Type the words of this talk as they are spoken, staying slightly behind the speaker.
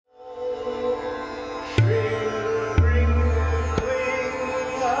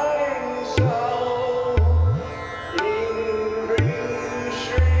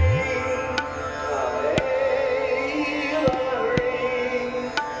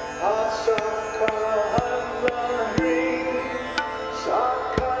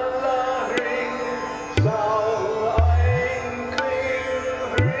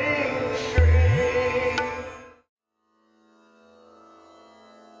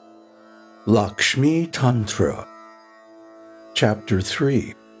Lakṣmī Tantra, Chapter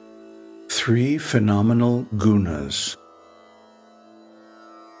 3, Three Phenomenal Gunas.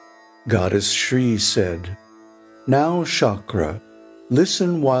 Goddess Shri said, "Now, Śakra,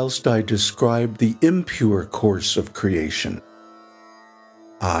 listen whilst I describe the impure course of creation.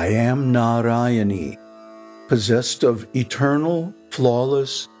 I am Nārāyaṇi, possessed of eternal,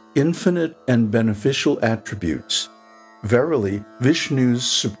 flawless, infinite, and beneficial attributes, verily Viśṇu's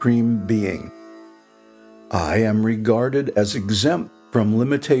supreme being. I am regarded as exempt from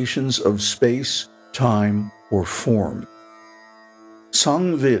limitations of space, time, or form.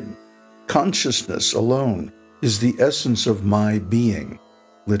 Saṁvid, consciousness alone, is the essence of my being,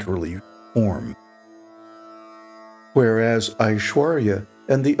 literally form. Whereas aiśvarya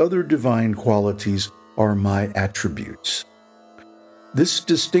and the other divine qualities are my attributes. This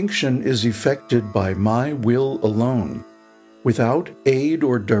distinction is effected by my will alone, without aid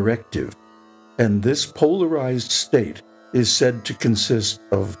or directive, and this polarized state is said to consist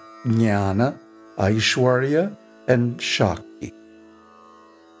of jñāṇa, aiśvarya, and śakti.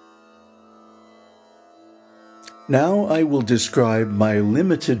 Now I will describe my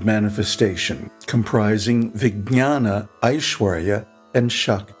limited manifestation, comprising vijñāna, aiśvarya, and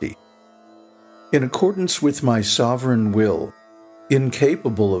śakti. In accordance with my sovereign will,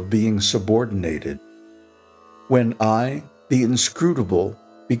 incapable of being subordinated, when I, the inscrutable,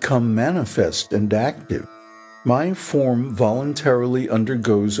 become manifest and active, my form voluntarily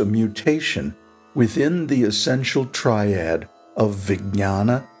undergoes a mutation within the essential triad of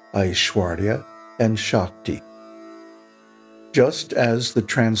vijñāna, aiśvarya, and śakti. Just as the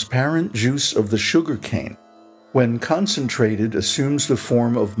transparent juice of the sugarcane, when concentrated, assumes the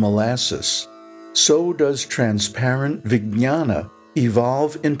form of molasses, so does transparent vijñāna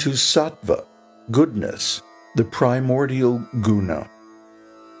evolve into sattva, goodness, the primordial guṇa.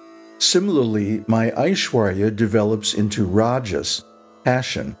 Similarly, my aiśvarya develops into rajas,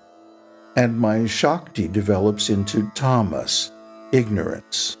 passion, and my śakti develops into tamas,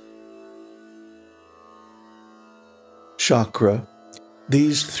 ignorance. Śakra,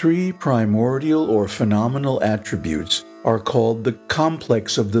 these three primordial or phenomenal attributes are called the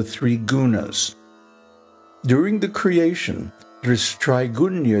complex of the three gunas. During the creation, this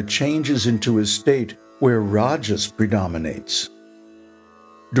trigunya changes into a state where rajas predominates.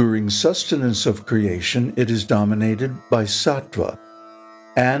 During sustenance of creation, it is dominated by sattva,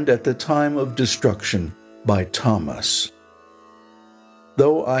 and at the time of destruction, by tamas.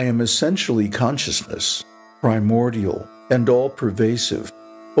 Though I am essentially consciousness, primordial, and all-pervasive,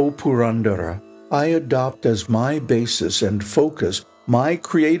 O Purandara, I adopt as my basis and focus my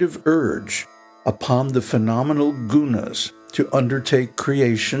creative urge upon the phenomenal gunas to undertake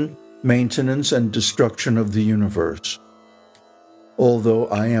creation, maintenance, and destruction of the universe. Although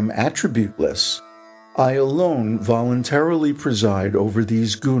I am attributeless, I alone voluntarily preside over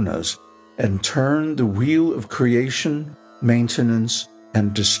these gunas and turn the wheel of creation, maintenance,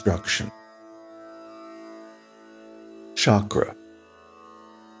 and destruction. Śakra,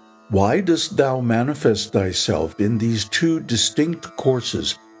 why dost thou manifest thyself in these two distinct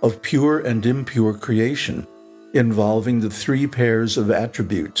courses of pure and impure creation, involving the three pairs of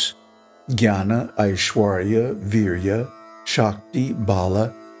attributes, jñāṇa, aiśvarya, virya, śakti,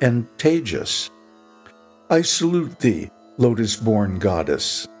 bala, and tejas? I salute thee, lotus-born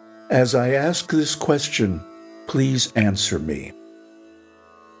goddess. As I ask this question, please answer me.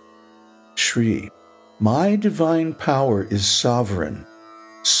 Shri, my divine power is sovereign,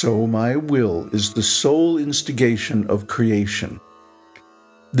 so my will is the sole instigation of creation.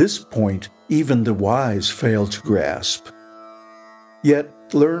 This point even the wise fail to grasp. Yet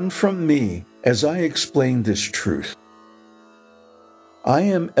learn from me as I explain this truth. I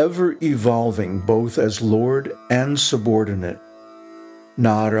am ever evolving both as Lord and subordinate.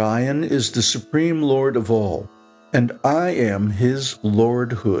 Nārāyaṇi is the supreme Lord of all, and I am his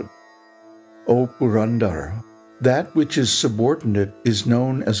lordhood. O Purandara, that which is subordinate is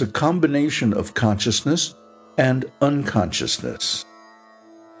known as a combination of consciousness and unconsciousness.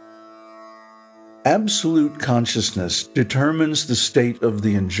 Absolute consciousness determines the state of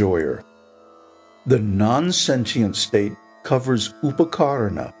the enjoyer. The non-sentient state covers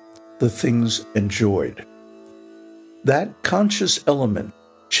upakarana, the things enjoyed. That conscious element,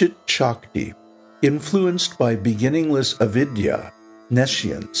 chit shakti, influenced by beginningless avidya,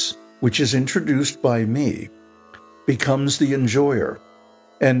 nescience, which is introduced by me, becomes the enjoyer,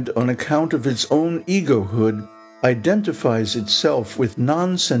 and on account of its own egohood, identifies itself with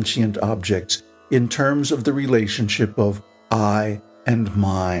non-sentient objects in terms of the relationship of I and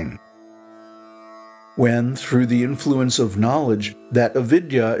mine. When, through the influence of knowledge, that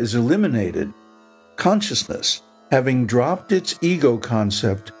avidya is eliminated, consciousness, having dropped its ego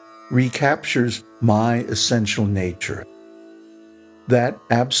concept, recaptures my essential nature. That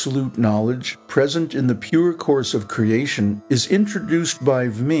absolute knowledge, present in the pure course of creation, is introduced by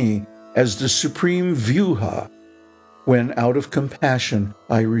me as the supreme vyuha, when out of compassion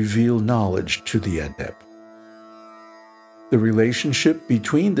I reveal knowledge to the adept. The relationship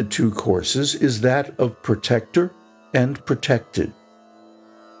between the two courses is that of protector and protected.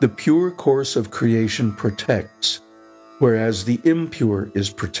 The pure course of creation protects, whereas the impure is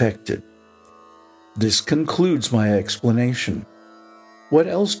protected. This concludes my explanation. What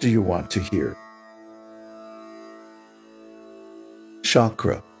else do you want to hear?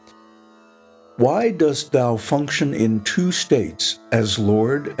 Śakra. Why dost thou function in two states, as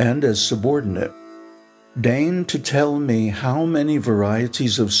Lord and as subordinate? Deign to tell me how many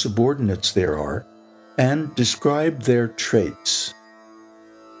varieties of subordinates there are, and describe their traits.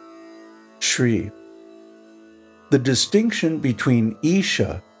 Shri. The distinction between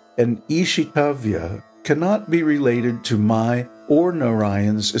Isha and Ishitavya cannot be related to my or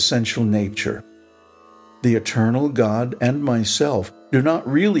Nārayaṇ's essential nature. The eternal God and myself do not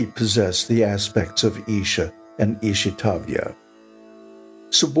really possess the aspects of Isha and Ishitavya.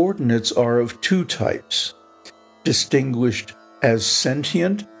 Subordinates are of two types, distinguished as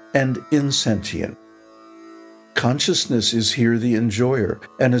sentient and insentient. Consciousness is here the enjoyer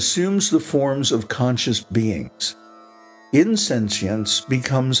and assumes the forms of conscious beings. Insentience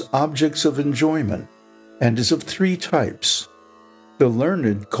becomes objects of enjoyment and is of three types. The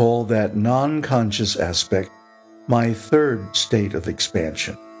learned call that non-conscious aspect my third state of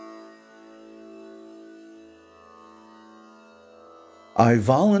expansion. I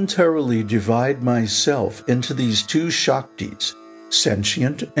voluntarily divide myself into these two shaktis,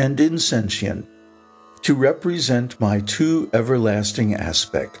 sentient and insentient, to represent my two everlasting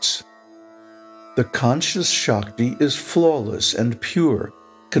aspects. The conscious shakti is flawless and pure,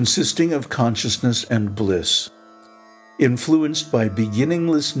 consisting of consciousness and bliss. Influenced by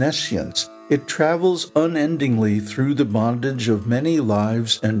beginningless nescience, it travels unendingly through the bondage of many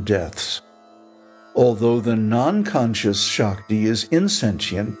lives and deaths. Although the non-conscious shakti is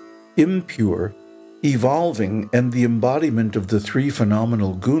insentient, impure, evolving, and the embodiment of the three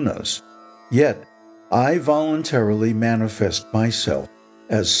phenomenal gunas, yet I voluntarily manifest myself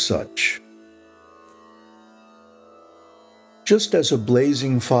as such. Just as a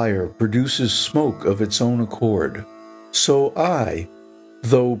blazing fire produces smoke of its own accord, so I,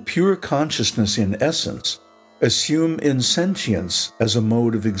 though pure consciousness in essence, assume insentience as a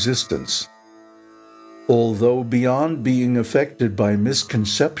mode of existence. Although beyond being affected by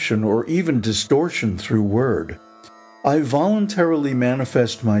misconception or even distortion through word, I voluntarily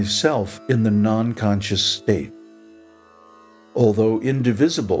manifest myself in the non-conscious state. Although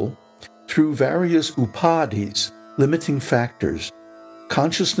indivisible, through various upadhis, limiting factors,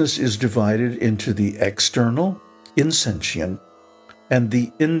 consciousness is divided into the external, insentient, and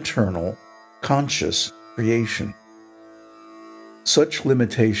the internal, conscious creation. Such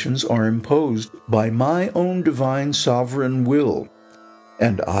limitations are imposed by my own divine sovereign will,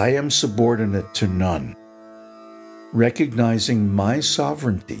 and I am subordinate to none. Recognizing my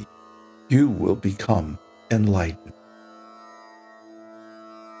sovereignty, you will become enlightened.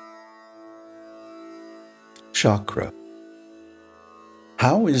 Śakra.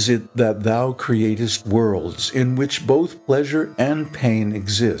 How is it that thou createst worlds in which both pleasure and pain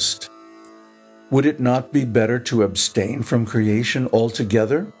exist? Would it not be better to abstain from creation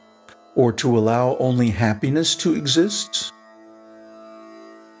altogether, or to allow only happiness to exist?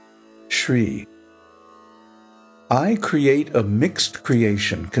 Shri. I create a mixed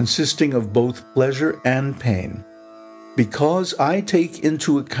creation consisting of both pleasure and pain, because I take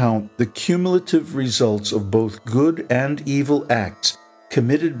into account the cumulative results of both good and evil acts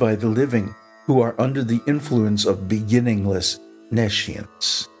committed by the living who are under the influence of beginningless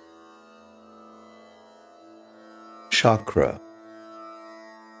nescience. Śakra.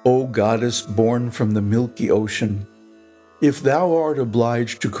 O goddess born from the milky ocean, if thou art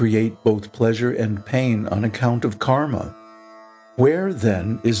obliged to create both pleasure and pain on account of karma, where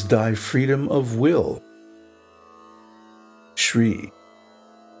then is thy freedom of will? Shri.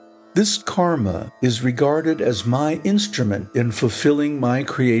 This karma is regarded as my instrument in fulfilling my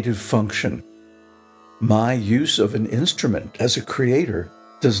creative function. My use of an instrument as a creator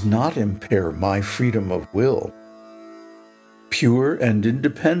does not impair my freedom of will. Pure and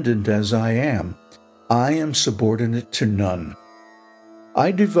independent as I am subordinate to none.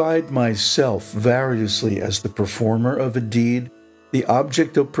 I divide myself variously as the performer of a deed, the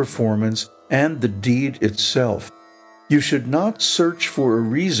object of performance, and the deed itself. You should not search for a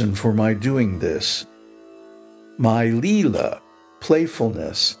reason for my doing this. My lila,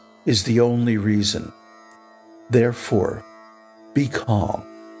 playfulness, is the only reason. Therefore, be calm.